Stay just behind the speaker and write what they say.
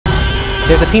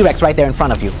There's a T-Rex right there in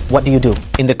front of you. What do you do?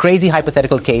 In the crazy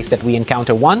hypothetical case that we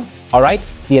encounter one, alright,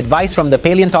 the advice from the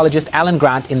paleontologist Alan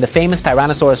Grant in the famous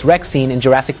Tyrannosaurus Rex scene in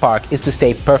Jurassic Park is to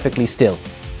stay perfectly still.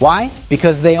 Why?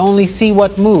 Because they only see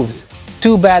what moves.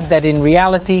 Too bad that in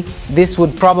reality, this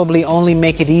would probably only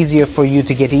make it easier for you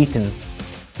to get eaten.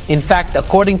 In fact,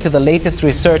 according to the latest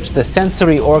research, the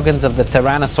sensory organs of the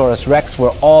Tyrannosaurus Rex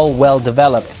were all well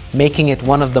developed, making it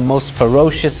one of the most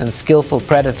ferocious and skillful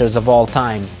predators of all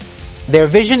time. Their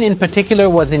vision in particular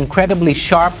was incredibly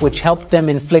sharp, which helped them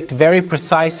inflict very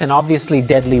precise and obviously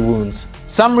deadly wounds.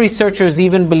 Some researchers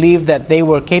even believe that they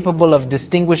were capable of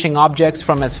distinguishing objects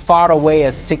from as far away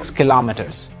as 6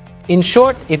 kilometers. In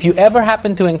short, if you ever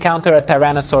happen to encounter a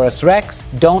Tyrannosaurus Rex,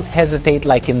 don't hesitate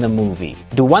like in the movie.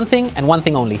 Do one thing and one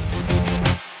thing only.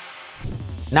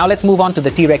 Now let's move on to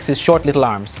the T-Rex's short little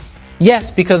arms.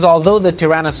 Yes, because although the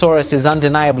Tyrannosaurus is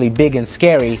undeniably big and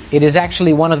scary, it is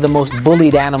actually one of the most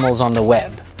bullied animals on the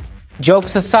web.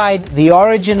 Jokes aside, the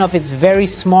origin of its very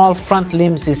small front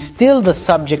limbs is still the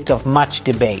subject of much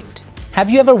debate. Have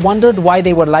you ever wondered why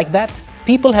they were like that?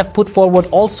 People have put forward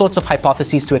all sorts of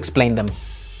hypotheses to explain them.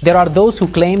 There are those who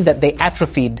claim that they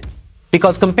atrophied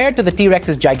because compared to the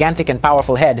T-Rex's gigantic and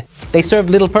powerful head, they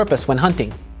served little purpose when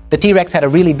hunting. The T-Rex had a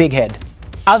really big head.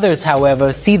 Others,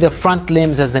 however, see the front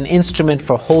limbs as an instrument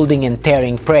for holding and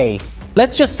tearing prey.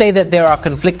 Let's just say that there are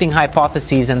conflicting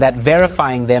hypotheses and that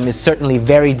verifying them is certainly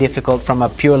very difficult from a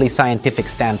purely scientific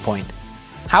standpoint.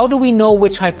 How do we know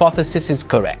which hypothesis is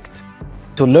correct?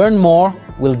 To learn more,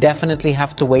 we'll definitely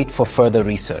have to wait for further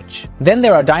research. Then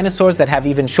there are dinosaurs that have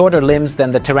even shorter limbs than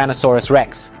the Tyrannosaurus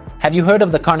Rex. Have you heard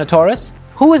of the Carnotaurus?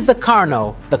 Who is the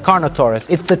Carno, the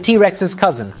Carnotaurus? It's the T-Rex's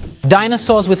cousin.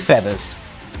 Dinosaurs with feathers.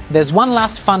 There's one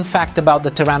last fun fact about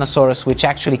the Tyrannosaurus which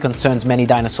actually concerns many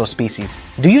dinosaur species.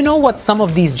 Do you know what some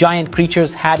of these giant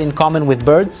creatures had in common with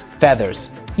birds?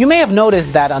 Feathers. You may have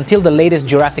noticed that until the latest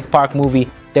Jurassic Park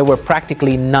movie, there were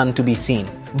practically none to be seen.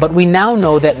 But we now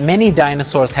know that many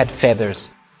dinosaurs had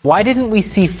feathers. Why didn't we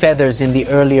see feathers in the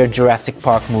earlier Jurassic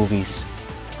Park movies?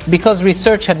 Because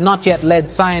research had not yet led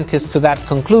scientists to that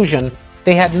conclusion,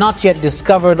 they had not yet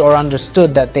discovered or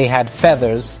understood that they had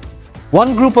feathers.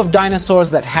 One group of dinosaurs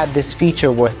that had this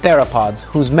feature were theropods,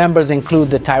 whose members include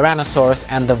the Tyrannosaurus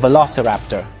and the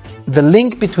Velociraptor. The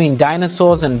link between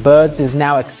dinosaurs and birds is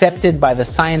now accepted by the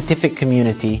scientific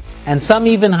community, and some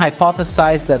even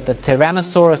hypothesize that the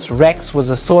Tyrannosaurus Rex was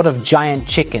a sort of giant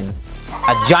chicken.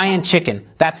 A giant chicken,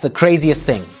 that's the craziest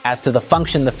thing. As to the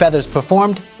function the feathers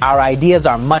performed, our ideas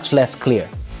are much less clear.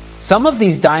 Some of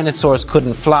these dinosaurs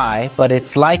couldn't fly, but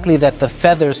it's likely that the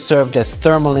feathers served as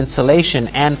thermal insulation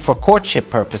and for courtship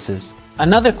purposes.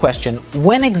 Another question,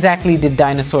 when exactly did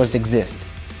dinosaurs exist?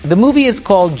 The movie is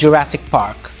called Jurassic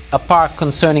Park, a park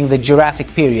concerning the Jurassic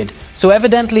period, so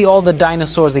evidently all the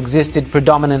dinosaurs existed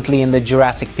predominantly in the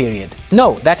Jurassic period.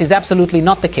 No, that is absolutely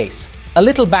not the case. A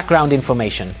little background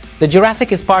information. The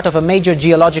Jurassic is part of a major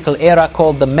geological era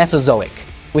called the Mesozoic,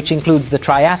 which includes the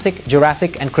Triassic,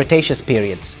 Jurassic, and Cretaceous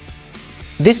periods.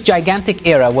 This gigantic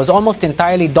era was almost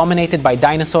entirely dominated by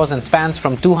dinosaurs and spans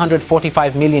from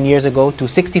 245 million years ago to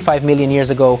 65 million years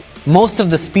ago. Most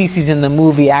of the species in the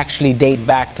movie actually date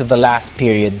back to the last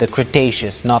period, the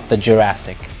Cretaceous, not the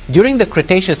Jurassic. During the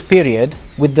Cretaceous period,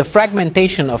 with the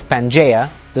fragmentation of Pangaea,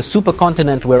 the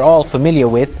supercontinent we're all familiar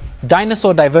with,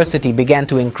 dinosaur diversity began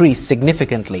to increase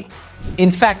significantly.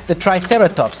 In fact, the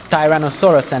Triceratops,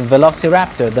 Tyrannosaurus, and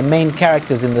Velociraptor, the main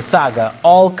characters in the saga,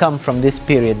 all come from this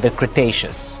period, the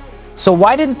Cretaceous. So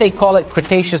why didn't they call it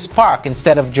Cretaceous Park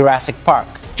instead of Jurassic Park?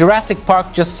 Jurassic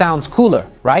Park just sounds cooler,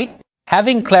 right?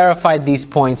 Having clarified these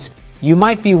points, you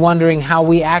might be wondering how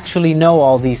we actually know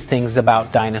all these things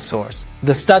about dinosaurs.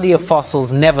 The study of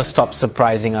fossils never stops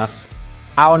surprising us.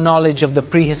 Our knowledge of the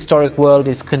prehistoric world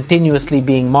is continuously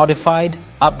being modified,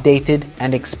 updated,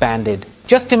 and expanded.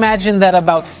 Just imagine that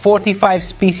about 45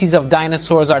 species of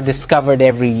dinosaurs are discovered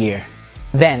every year.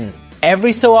 Then,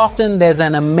 every so often, there's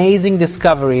an amazing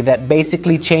discovery that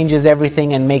basically changes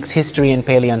everything and makes history in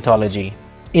paleontology.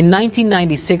 In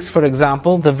 1996, for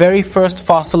example, the very first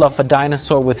fossil of a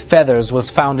dinosaur with feathers was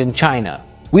found in China.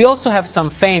 We also have some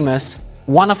famous,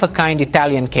 one-of-a-kind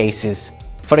Italian cases.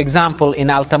 For example, in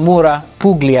Altamura,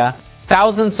 Puglia,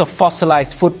 thousands of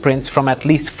fossilized footprints from at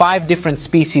least 5 different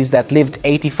species that lived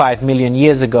 85 million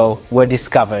years ago were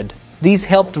discovered. These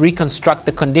helped reconstruct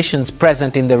the conditions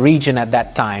present in the region at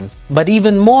that time. But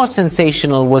even more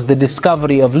sensational was the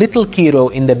discovery of Little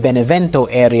Kiro in the Benevento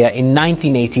area in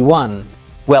 1981.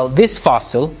 Well, this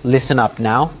fossil, listen up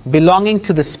now, belonging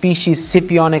to the species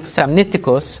Scipionyx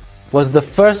samniticus, was the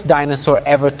first dinosaur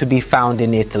ever to be found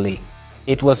in Italy.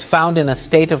 It was found in a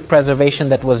state of preservation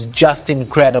that was just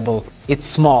incredible. It's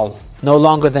small, no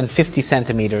longer than 50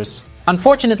 centimeters.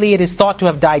 Unfortunately, it is thought to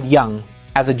have died young,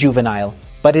 as a juvenile,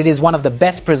 but it is one of the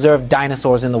best preserved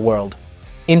dinosaurs in the world.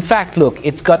 In fact, look,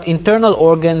 it's got internal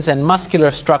organs and muscular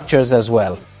structures as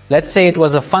well. Let's say it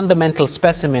was a fundamental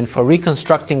specimen for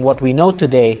reconstructing what we know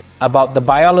today about the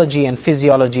biology and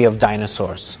physiology of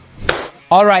dinosaurs.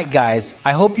 Alright guys,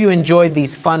 I hope you enjoyed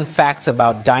these fun facts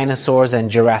about dinosaurs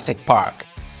and Jurassic Park.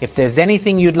 If there's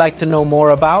anything you'd like to know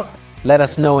more about, let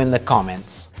us know in the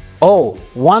comments. Oh,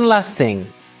 one last thing.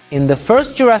 In the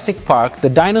first Jurassic Park, the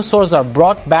dinosaurs are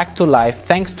brought back to life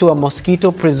thanks to a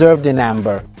mosquito preserved in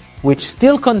amber, which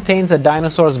still contains a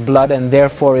dinosaur's blood and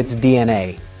therefore its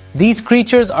DNA. These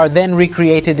creatures are then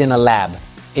recreated in a lab.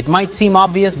 It might seem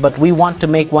obvious, but we want to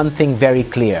make one thing very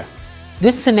clear.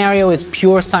 This scenario is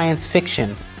pure science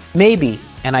fiction. Maybe,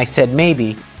 and I said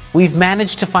maybe, we've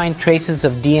managed to find traces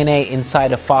of DNA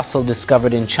inside a fossil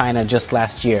discovered in China just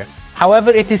last year. However,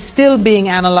 it is still being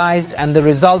analyzed and the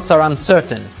results are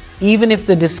uncertain. Even if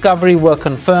the discovery were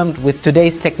confirmed, with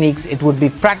today's techniques, it would be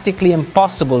practically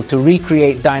impossible to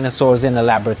recreate dinosaurs in a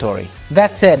laboratory.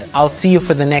 That said, I'll see you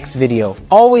for the next video.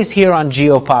 Always here on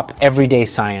Geopop, Everyday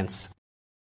Science.